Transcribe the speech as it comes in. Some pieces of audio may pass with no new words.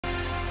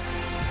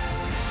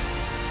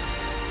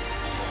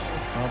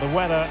Well, the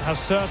weather has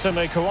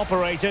certainly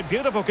cooperated.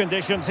 Beautiful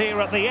conditions here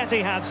at the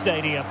Etihad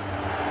Stadium.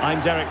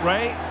 I'm Derek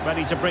Ray,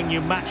 ready to bring you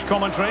match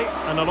commentary,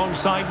 and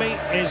alongside me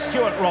is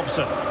Stuart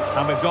Robson.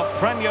 And we've got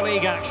Premier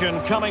League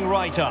action coming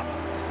right up.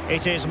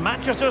 It is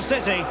Manchester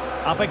City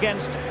up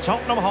against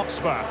Tottenham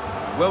Hotspur.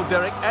 Well,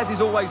 Derek, as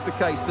is always the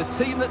case, the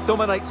team that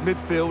dominates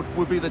midfield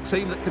will be the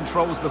team that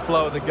controls the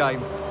flow of the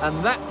game.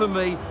 And that, for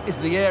me, is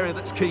the area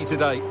that's key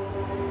today.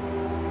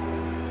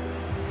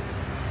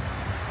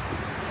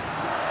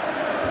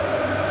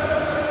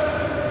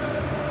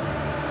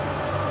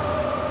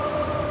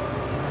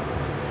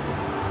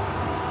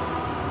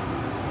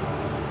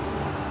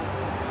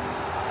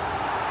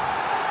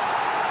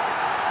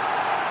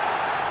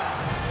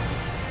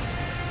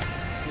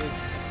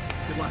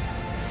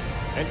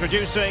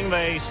 Introducing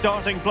the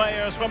starting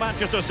players for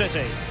Manchester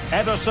City.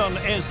 Ederson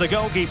is the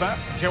goalkeeper.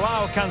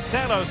 Joao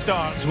Cancelo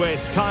starts with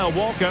Kyle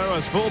Walker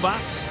as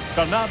fullbacks.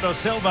 Bernardo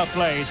Silva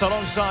plays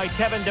alongside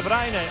Kevin De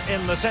Bruyne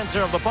in the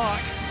centre of the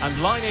park.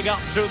 And lining up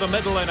through the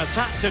middle in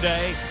attack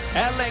today,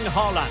 Erling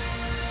Haaland.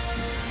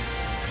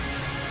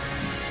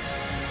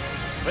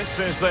 This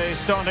is the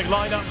starting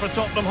lineup for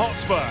Tottenham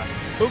Hotspur.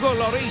 Hugo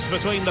Lloris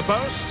between the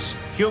posts.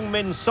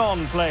 Heung-min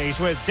Son plays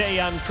with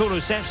Dejan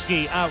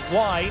Kulusevski out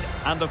wide.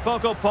 And the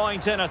focal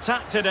point in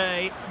attack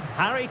today,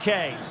 Harry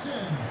Kane.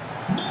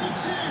 Number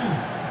 2,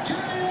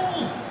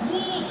 Kyle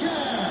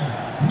Walker.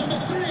 Number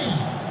 3,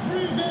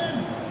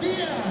 Ruben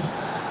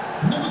Diaz.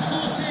 Number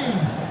 14,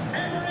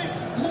 Emerick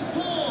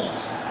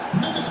Laporte.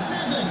 Number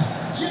 7,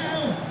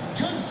 Joao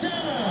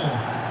Cancelo.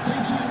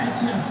 Thank you,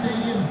 Etihad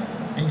Stadium.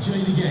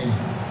 Enjoy the game.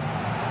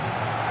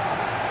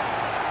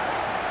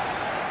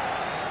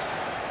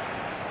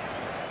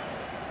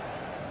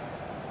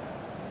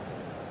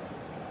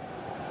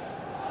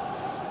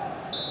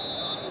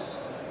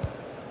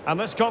 And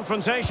this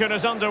confrontation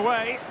is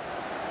underway.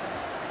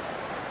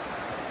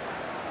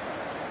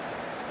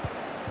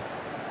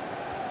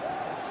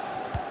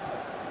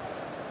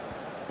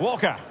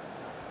 Walker.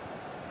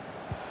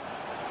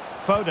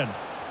 Foden.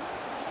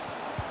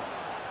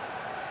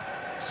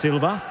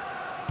 Silva.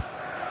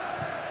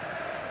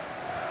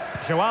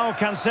 Joao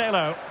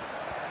Cancelo.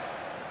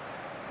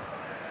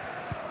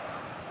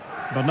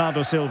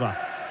 Bernardo Silva.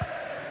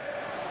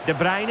 De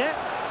Bruyne.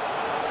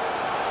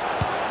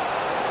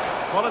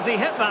 Well, as he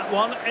hit that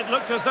one, it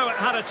looked as though it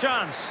had a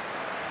chance.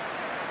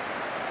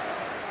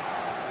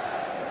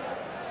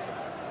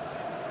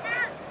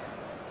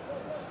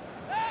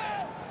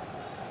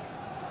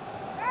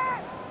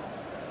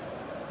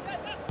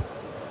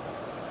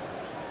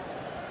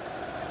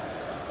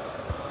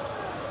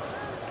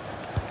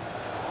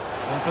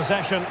 And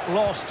possession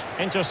lost,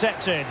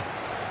 intercepted.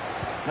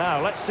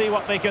 Now, let's see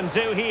what they can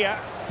do here.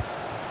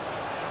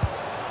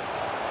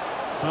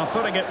 Well,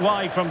 putting it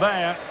wide from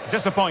there,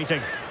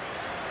 disappointing.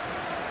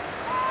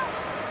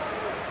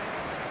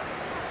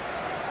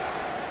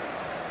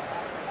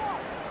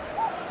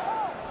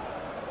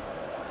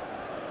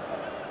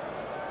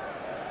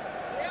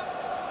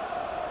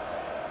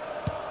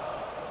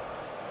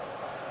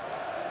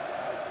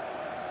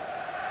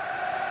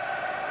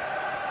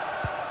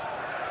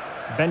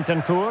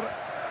 Bentancur.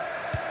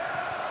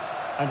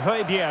 And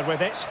Højbjerg with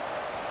it.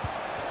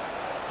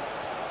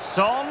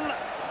 Son.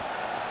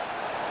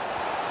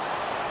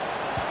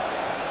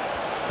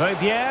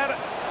 Højbjerg.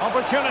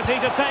 Opportunity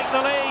to take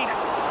the lead.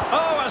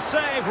 Oh, a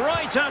save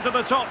right out of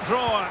the top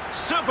drawer.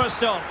 Super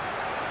stop.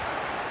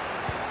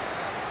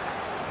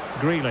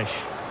 Grealish.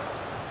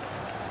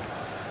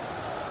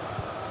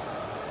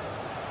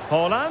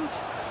 Haaland.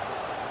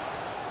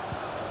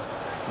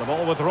 The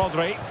ball with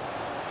Rodri.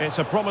 It's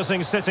a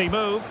promising City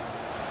move.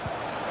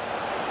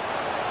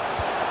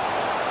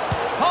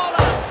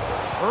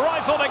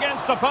 Rifled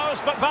against the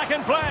post, but back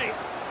in play.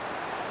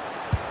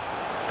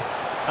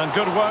 And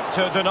good work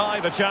to deny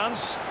the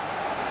chance.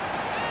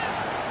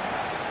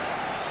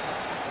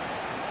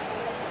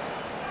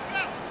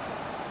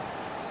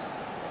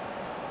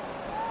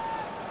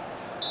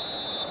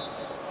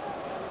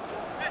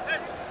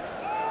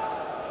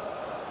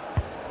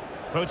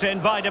 Put in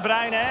by De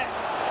Bruyne.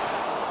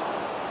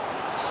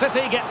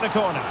 City get the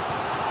corner.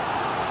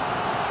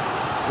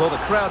 Well, the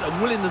crowd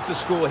are willing them to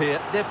score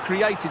here. They've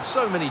created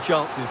so many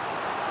chances.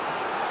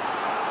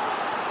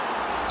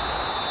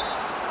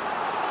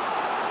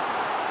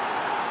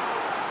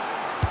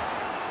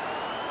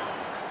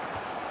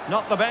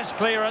 Not the best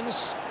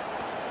clearance.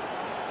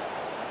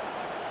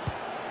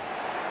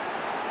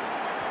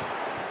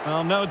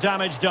 Well, no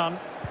damage done.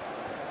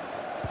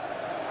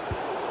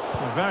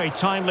 A very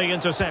timely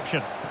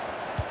interception.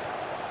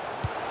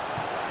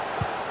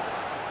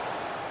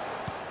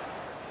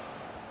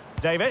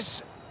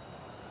 Davis.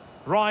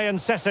 Ryan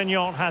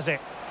Sessegnon has it.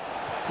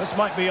 This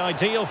might be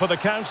ideal for the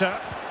counter.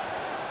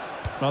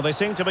 Well, they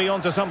seem to be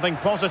onto something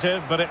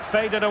positive, but it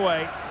faded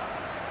away.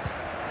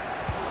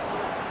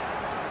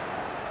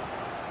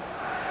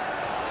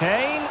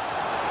 Kane.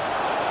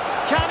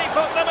 Can he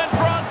put them in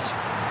front?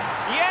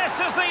 Yes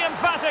is the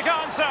emphatic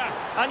answer.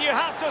 And you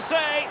have to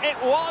say it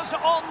was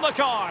on the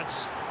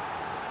cards.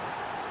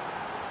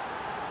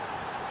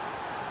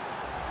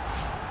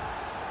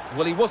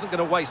 Well, he wasn't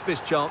going to waste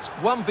this chance.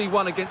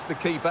 1v1 against the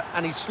keeper,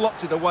 and he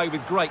slots it away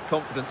with great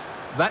confidence.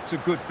 That's a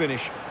good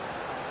finish.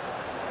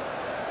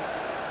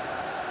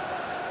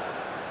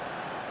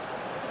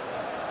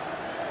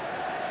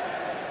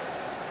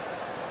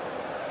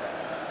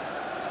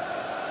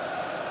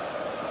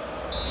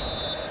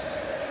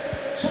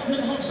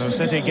 So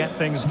City get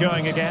things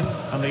going again,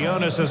 and the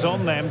onus is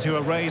on them to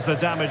erase the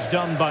damage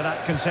done by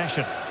that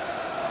concession.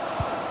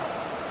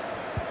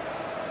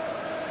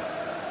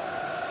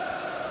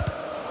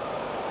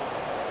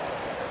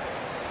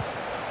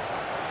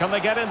 Can they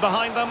get in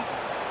behind them?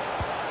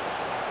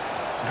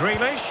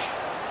 Grealish.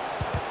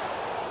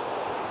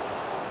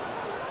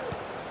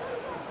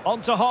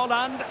 On to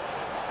Haaland.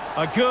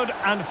 A good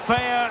and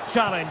fair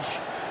challenge.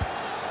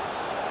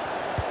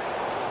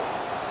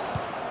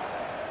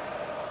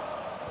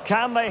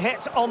 Can they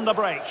hit on the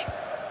break?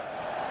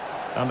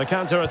 And the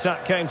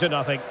counter-attack came to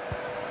nothing.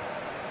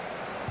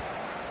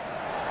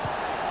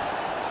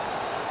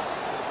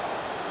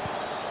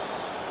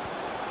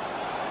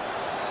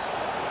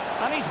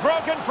 And he's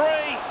broken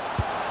free.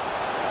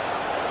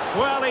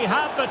 Well, he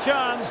had the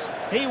chance.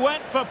 He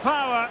went for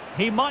power.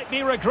 He might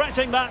be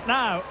regretting that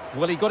now.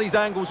 Well, he got his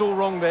angles all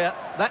wrong there.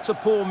 That's a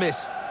poor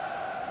miss.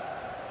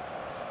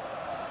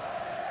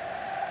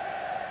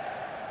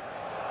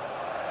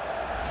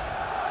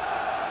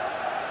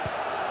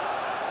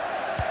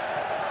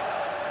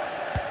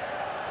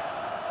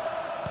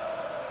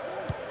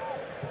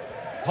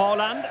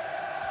 Haaland.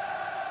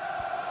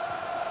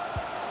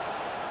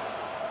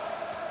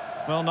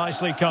 Well,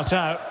 nicely cut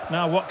out.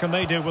 Now what can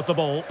they do with the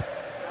ball?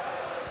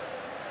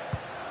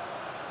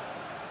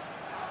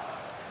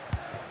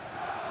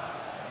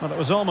 Well, it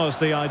was almost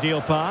the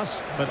ideal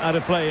pass, but out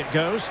of play it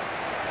goes.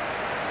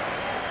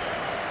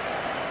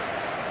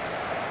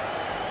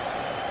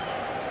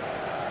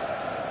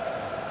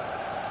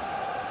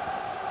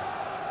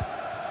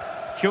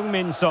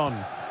 Heung-min Son.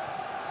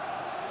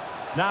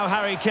 Now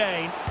Harry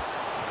Kane.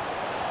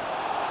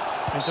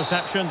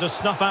 Interception to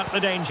snuff out the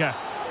danger.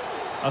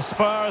 A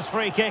Spurs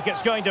free kick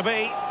it's going to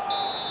be.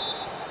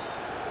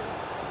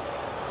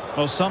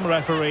 Well, some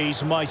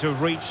referees might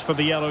have reached for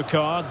the yellow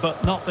card,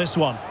 but not this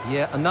one.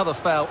 Yeah, another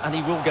foul, and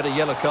he will get a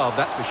yellow card,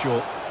 that's for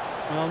sure.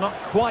 Well, not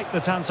quite the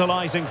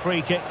tantalising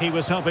free kick he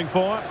was hoping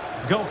for.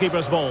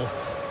 Goalkeeper's ball.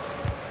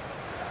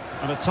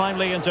 And a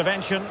timely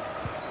intervention.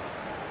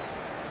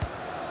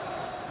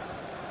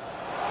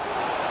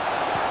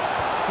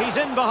 He's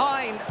in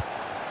behind.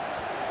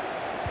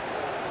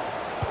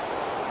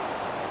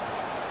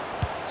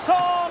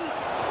 Son!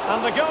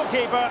 And the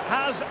goalkeeper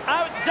has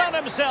outdone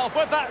himself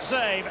with that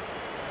save.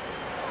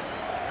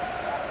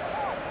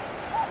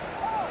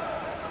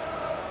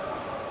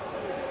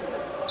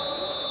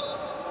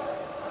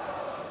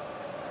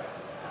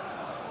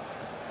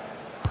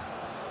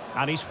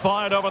 And he's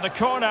fired over the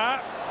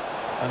corner.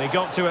 And he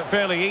got to it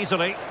fairly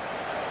easily.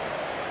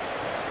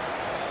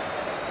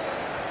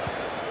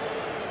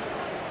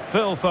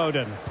 Phil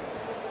Foden.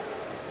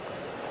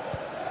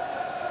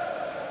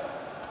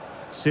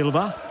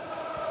 Silva.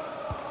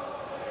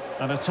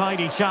 And a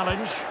tidy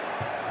challenge.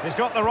 He's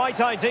got the right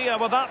idea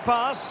with that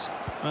pass.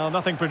 Well,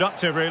 nothing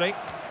productive, really.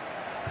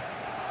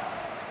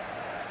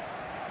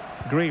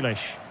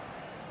 Grealish.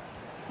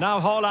 Now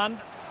Haaland.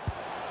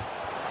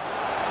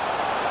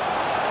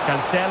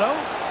 Cancelo.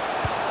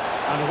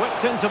 And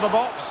whipped into the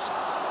box.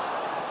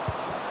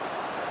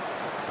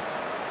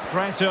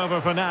 Threat over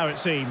for now, it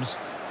seems.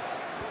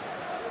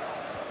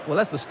 Well,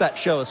 as the stats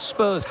show us,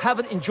 Spurs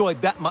haven't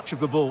enjoyed that much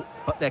of the ball,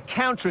 but their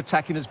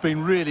counter-attacking has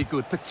been really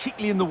good,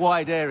 particularly in the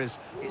wide areas.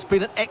 It's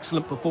been an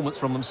excellent performance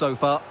from them so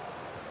far.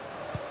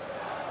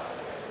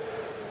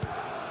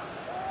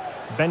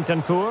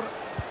 Bentancur.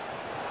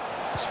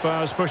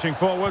 Spurs pushing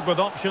forward with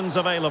options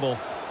available.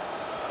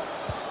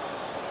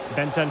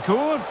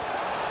 Bentancur.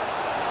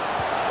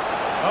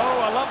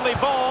 Oh, a lovely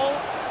ball.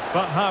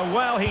 But how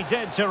well he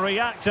did to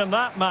react in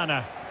that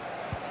manner.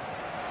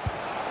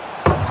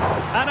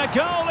 And a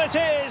goal it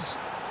is,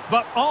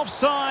 but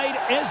offside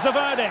is the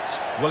verdict.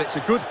 Well, it's a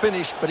good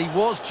finish, but he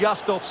was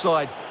just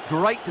offside.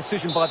 Great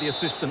decision by the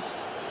assistant.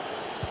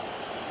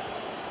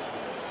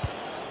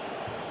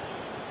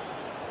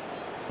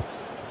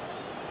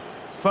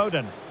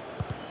 Foden.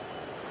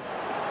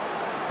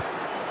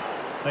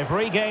 They've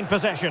regained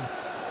possession.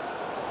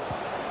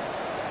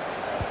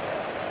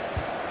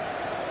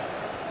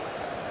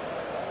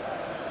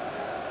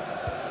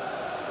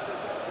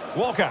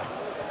 Walker.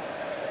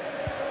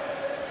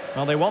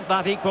 Well, they want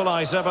that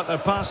equaliser, but their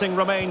passing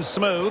remains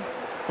smooth.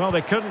 Well,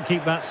 they couldn't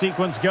keep that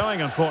sequence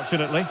going,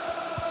 unfortunately.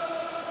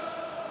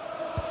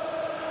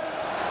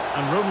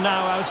 And room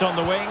now out on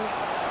the wing.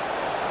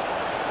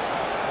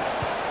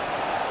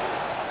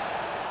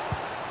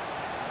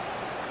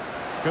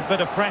 Good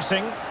bit of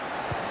pressing.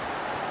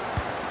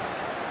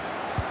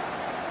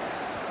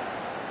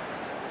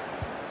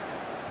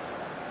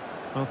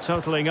 Well,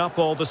 totalling up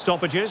all the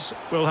stoppages,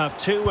 we'll have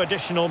 2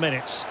 additional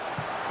minutes.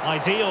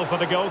 Ideal for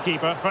the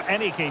goalkeeper, for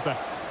any keeper.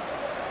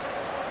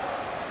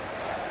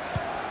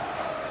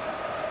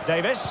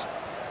 Davis.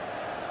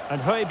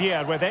 And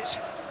Højbjerg with it.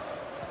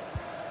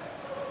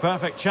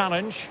 Perfect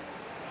challenge.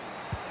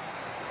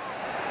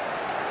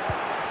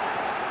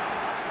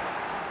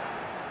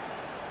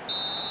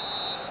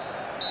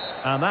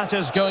 And that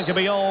is going to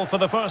be all for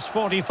the first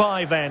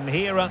 45 then,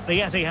 here at the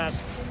Etihad.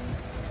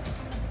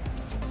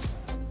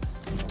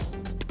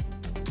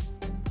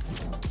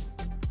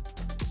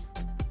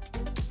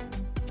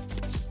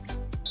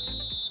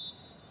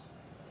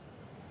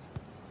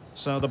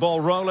 So the ball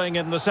rolling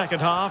in the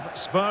second half.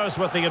 Spurs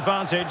with the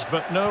advantage,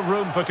 but no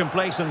room for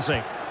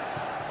complacency.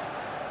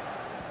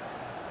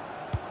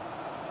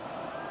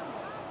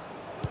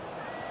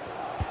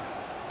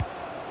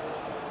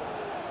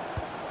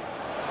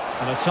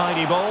 And a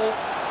tidy ball.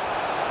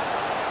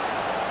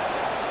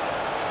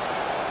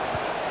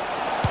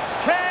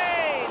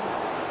 Kane!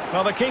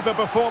 Well, the keeper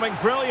performing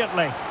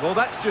brilliantly. Well,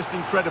 that's just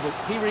incredible.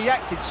 He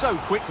reacted so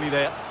quickly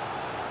there.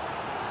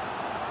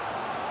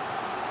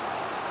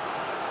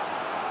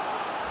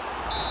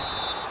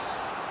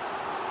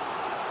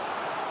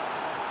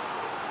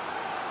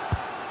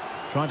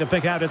 Trying to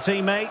pick out a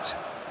teammate.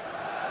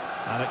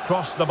 And it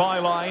crossed the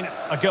byline.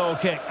 A goal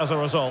kick as a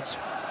result.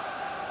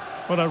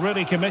 What a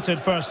really committed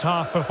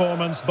first-half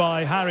performance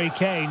by Harry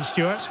Kane,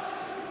 Stuart.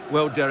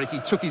 Well, Derek, he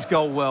took his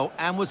goal well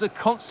and was a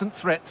constant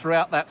threat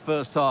throughout that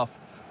first half.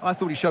 I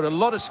thought he showed a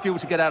lot of skill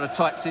to get out of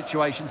tight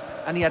situations,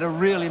 and he had a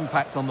real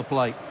impact on the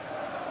play.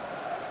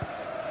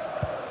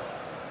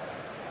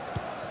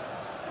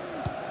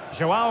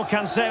 Joao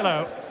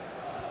Cancelo.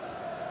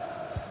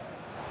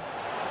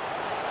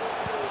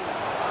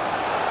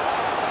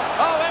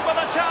 Oh, in with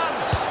a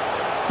chance!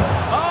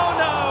 Oh,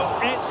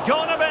 no, it's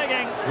gone a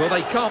begging. Well,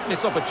 they can't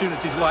miss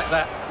opportunities like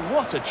that.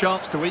 What a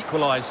chance to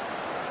equalise.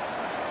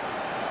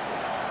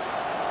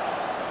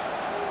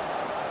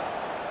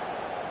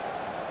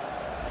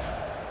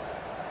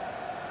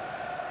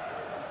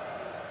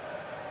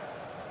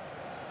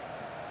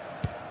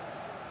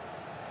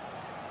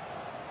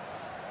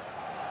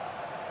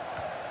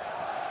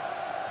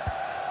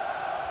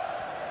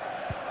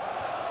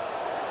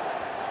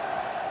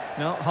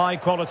 No,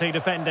 high-quality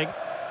defending.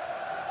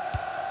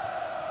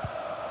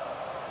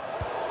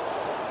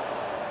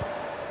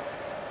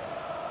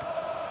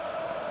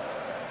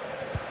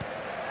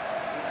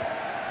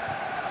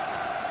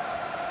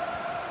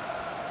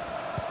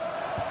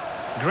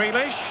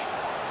 Grealish.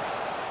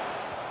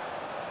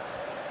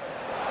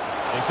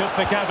 He could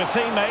pick out a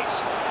teammate.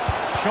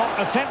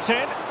 Shot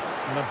attempted.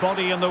 And the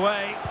body in the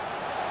way.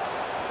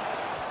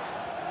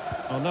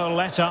 Well, no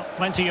let-up.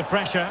 Plenty of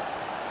pressure.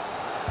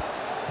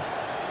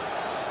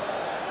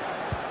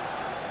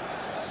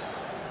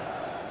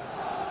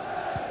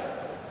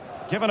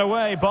 Given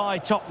away by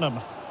Tottenham.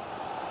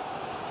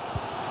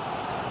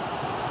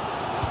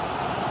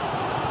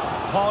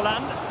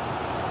 Haaland.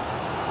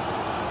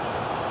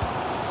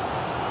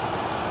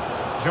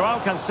 Joao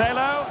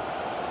Cancelo.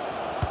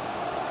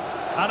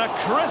 And a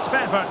crisp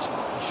effort,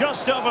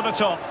 just over the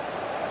top.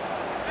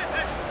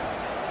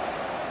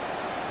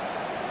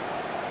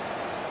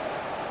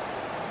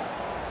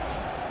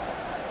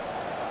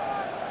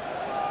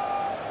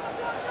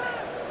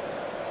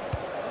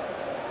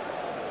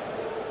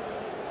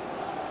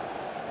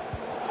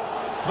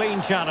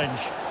 Clean challenge.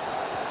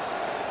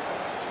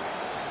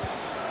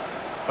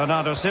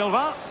 Bernardo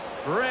Silva.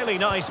 Really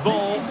nice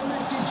ball.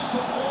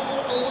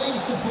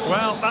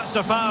 Well, that's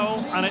a foul,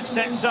 and it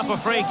sets up a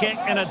free kick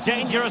in a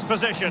dangerous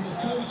position. The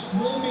coach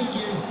will meet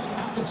you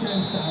at the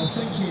turnstiles.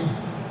 Thank you.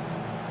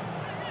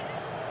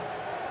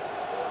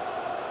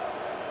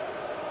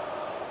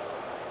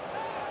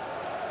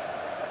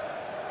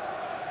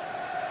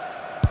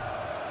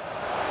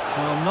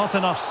 Well, not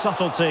enough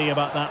subtlety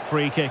about that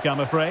free kick,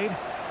 I'm afraid.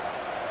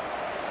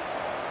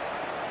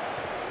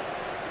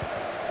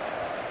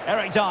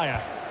 Eric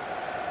Dyer.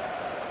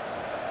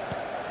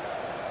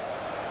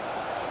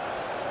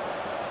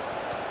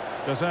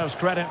 Deserves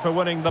credit for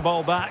winning the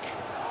ball back.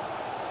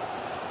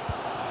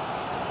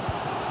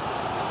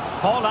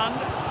 Haaland.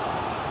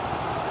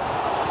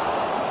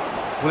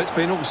 Well, it's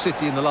been all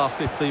City in the last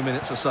 15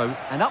 minutes or so,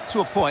 and up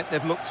to a point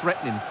they've looked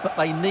threatening, but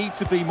they need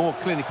to be more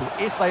clinical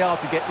if they are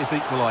to get this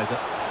equaliser.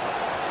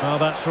 Well,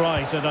 that's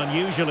right, and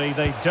unusually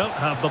they don't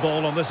have the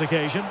ball on this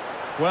occasion.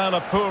 Well,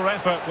 a poor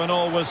effort when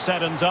all was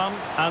said and done,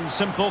 and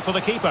simple for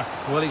the keeper.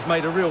 Well, he's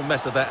made a real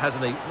mess of that,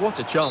 hasn't he? What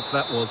a chance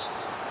that was.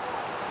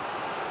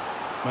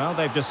 Well,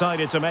 they've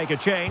decided to make a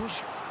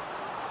change.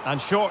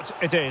 And short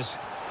it is.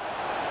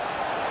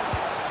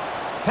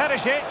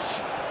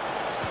 Perisic.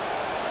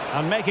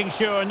 And making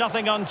sure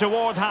nothing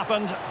untoward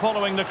happened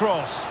following the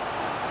cross.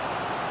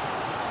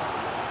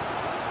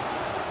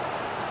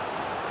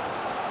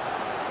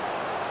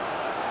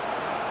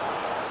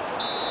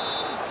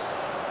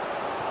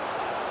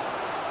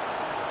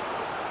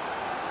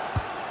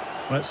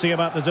 Let's see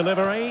about the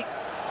delivery.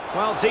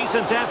 Well,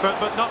 decent effort,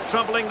 but not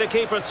troubling the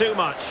keeper too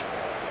much.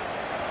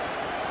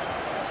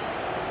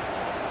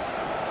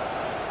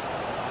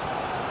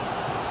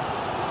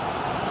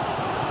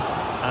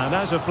 And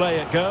as of play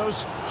it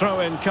goes,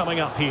 throw-in coming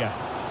up here.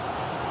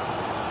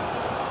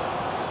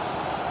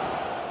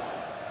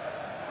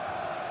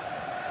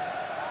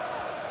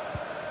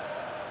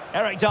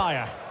 Eric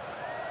Dyer.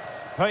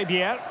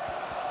 Højbjerg.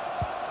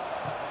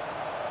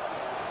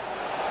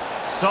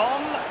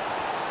 Son.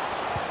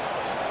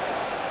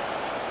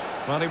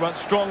 Well, he went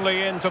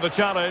strongly into the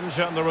challenge,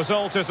 and the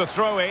result is a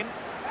throw-in.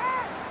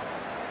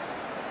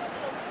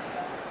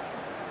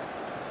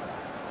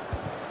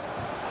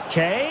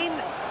 Kane.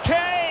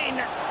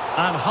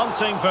 And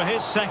hunting for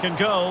his second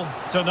goal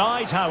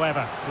tonight,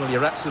 however. Well,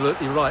 you're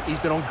absolutely right. He's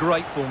been on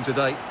great form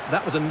today.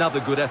 That was another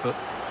good effort.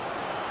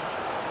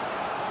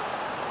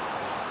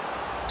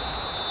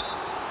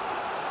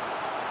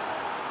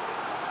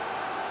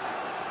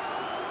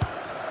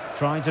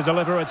 Trying to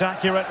deliver it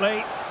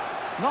accurately.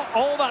 Not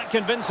all that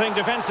convincing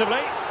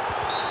defensively.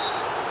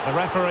 The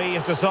referee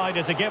has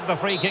decided to give the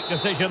free kick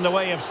decision the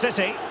way of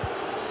City.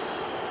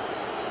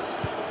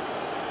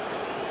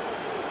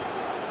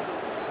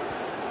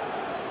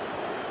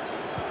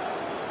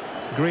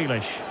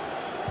 Grealish.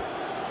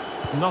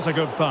 Not a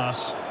good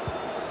pass.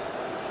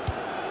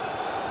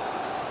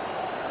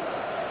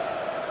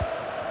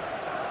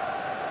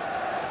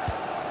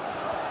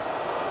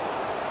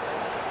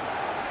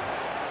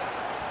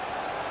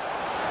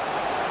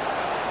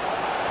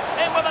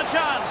 In with a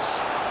chance.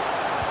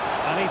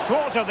 And he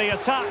thwarted the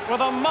attack with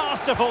a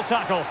masterful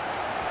tackle.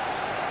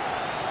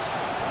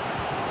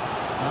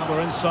 Now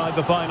we're inside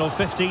the final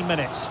 15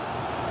 minutes.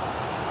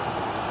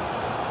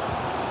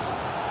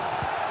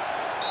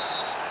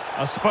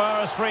 A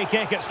Spurs free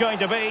kick it's going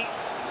to be.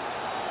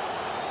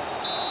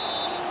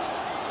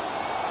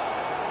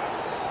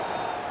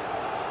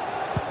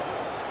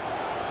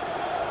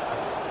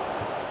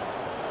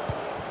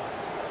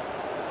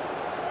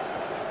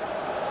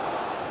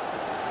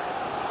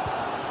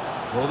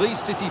 Well, these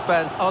City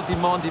fans are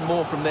demanding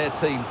more from their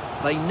team.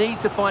 They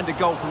need to find a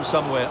goal from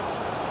somewhere.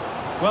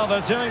 Well,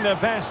 they're doing their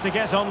best to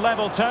get on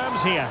level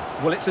terms here.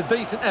 Well, it's a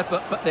decent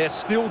effort, but they're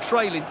still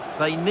trailing.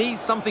 They need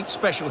something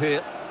special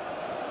here.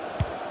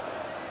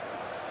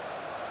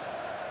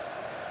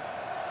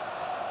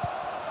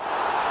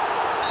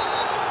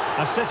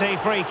 A City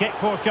free kick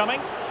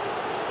forthcoming.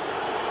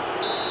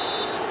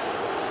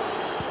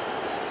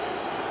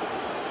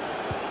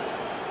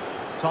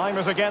 Time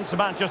is against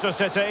Manchester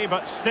City,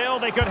 but still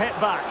they could hit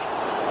back.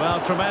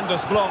 Well,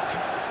 tremendous block.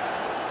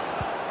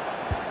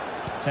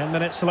 10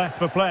 minutes left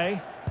for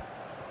play.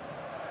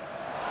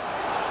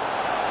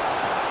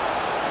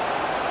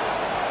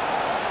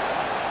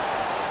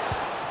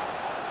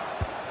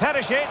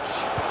 Perisic.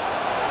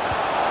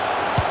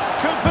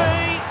 Could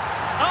be.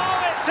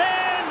 Oh, it's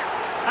in!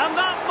 And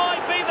that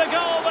might be the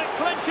goal that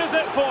clinches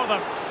it for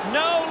them.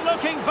 No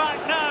looking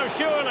back now,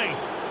 surely.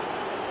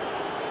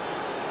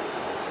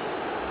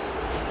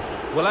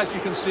 Well, as you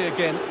can see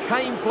again,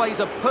 Kane plays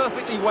a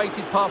perfectly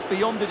weighted pass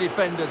beyond the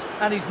defenders,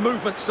 and his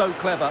movement's so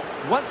clever.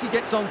 Once he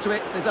gets onto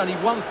it, there's only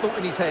one thought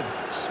in his head: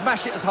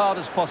 smash it as hard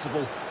as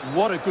possible.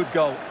 What a good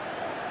goal.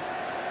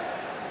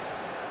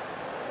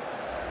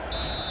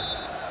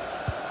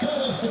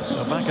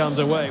 So back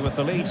underway with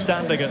the lead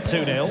standing at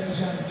 2-0.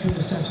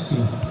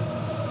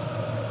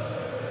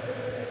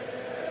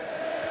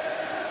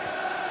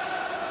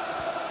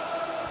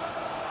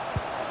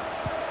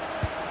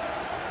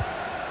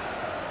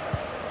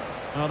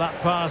 Oh, that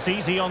pass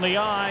easy on the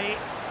eye.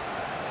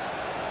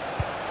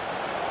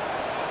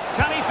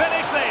 Can he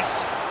finish this?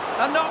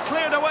 And not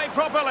cleared away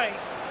properly.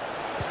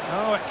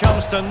 Oh, it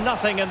comes to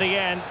nothing in the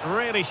end.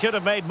 Really should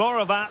have made more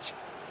of that.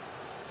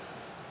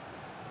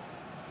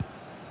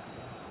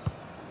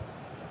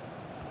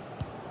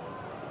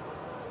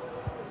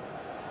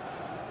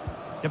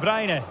 De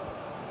Bruyne.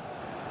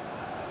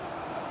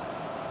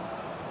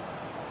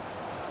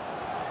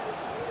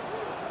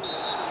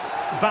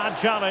 Bad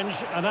challenge,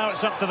 and now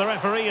it's up to the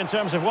referee in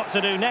terms of what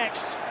to do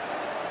next.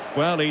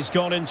 Well, he's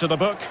gone into the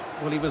book.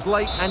 Well, he was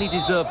late and he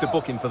deserved a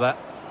booking for that.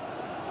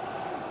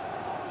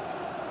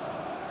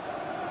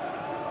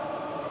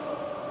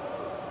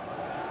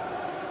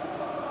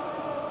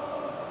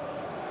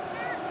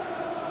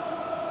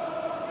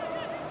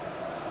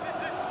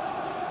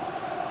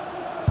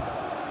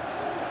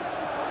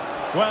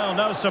 Well,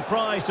 no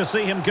surprise to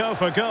see him go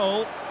for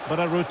goal, but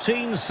a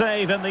routine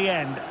save in the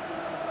end.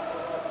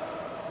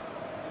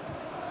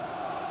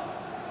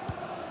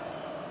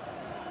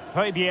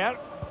 Højbjerg.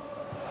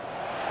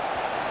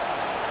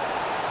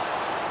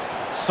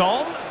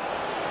 Son.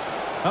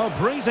 Oh,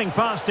 breezing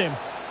past him.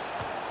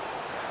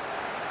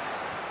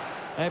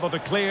 Able to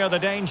clear the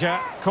danger.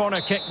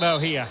 Corner kick, though,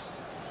 here.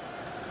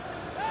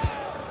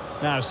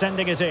 Now,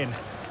 sending it in.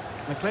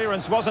 The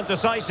clearance wasn't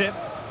decisive.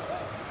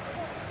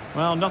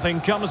 Well,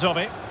 nothing comes of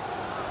it.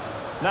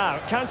 Now,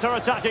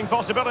 counter-attacking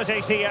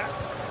possibilities here.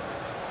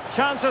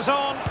 Chances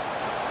on.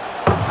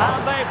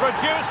 And they've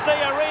reduced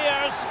the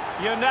arrears.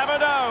 You never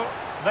know.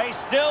 They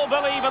still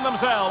believe in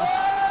themselves.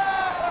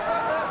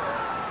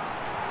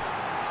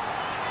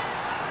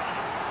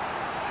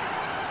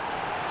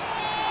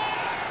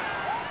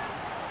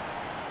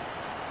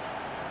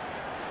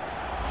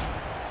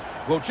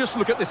 Well, just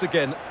look at this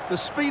again. The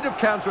speed of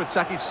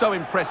counter-attack is so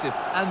impressive.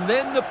 And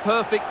then the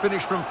perfect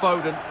finish from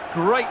Foden.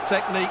 Great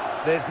technique.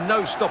 There's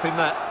no stopping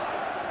that.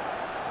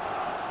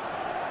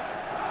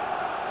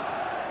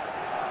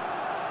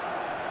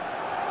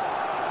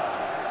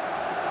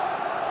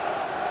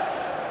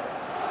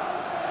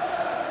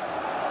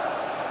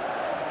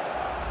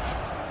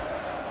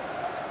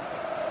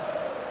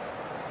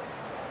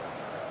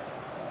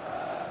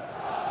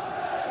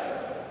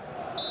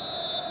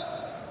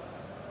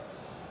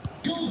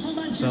 Goal for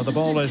Manchester So the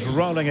ball is City.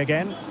 rolling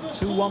again.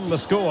 2-1 the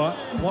score.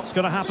 What's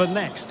going to happen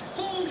next?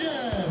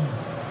 Foden.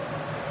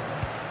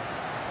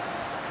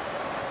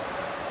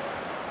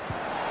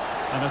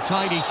 And a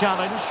tidy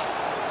challenge.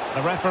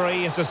 The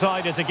referee has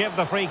decided to give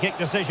the free kick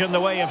decision the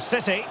way of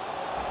City.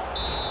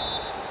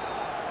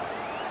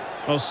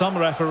 Well, some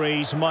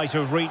referees might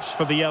have reached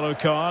for the yellow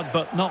card,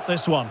 but not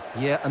this one.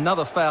 Yeah,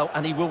 another foul,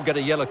 and he will get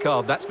a yellow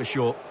card, that's for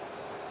sure.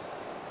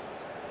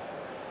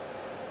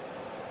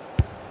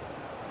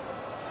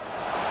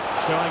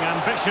 Showing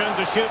ambition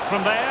to shoot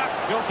from there.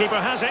 Goalkeeper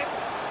has it.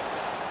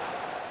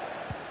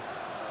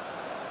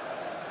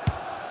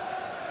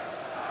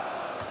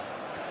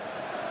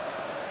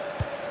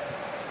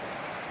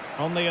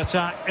 On the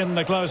attack in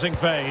the closing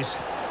phase.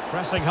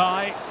 Pressing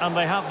high, and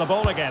they have the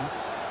ball again.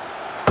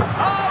 Oh,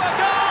 a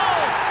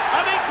goal!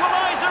 An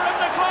equaliser in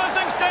the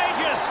closing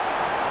stages!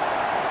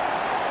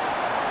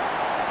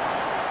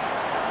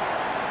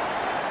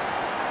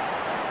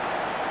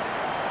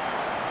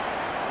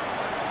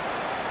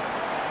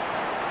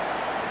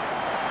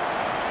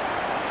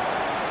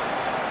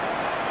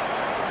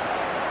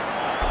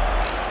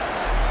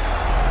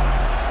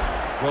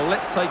 Well,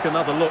 let's take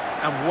another look,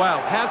 and wow,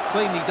 how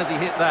cleanly does he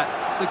hit that?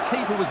 The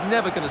keeper was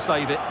never going to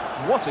save it.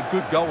 What a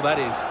good goal that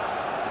is.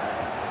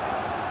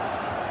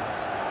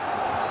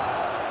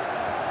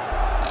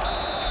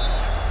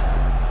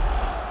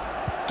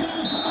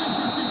 Goal for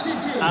Manchester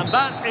City. And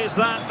that is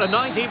that. The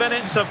 90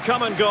 minutes have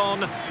come and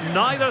gone.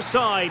 Neither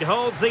side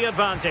holds the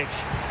advantage.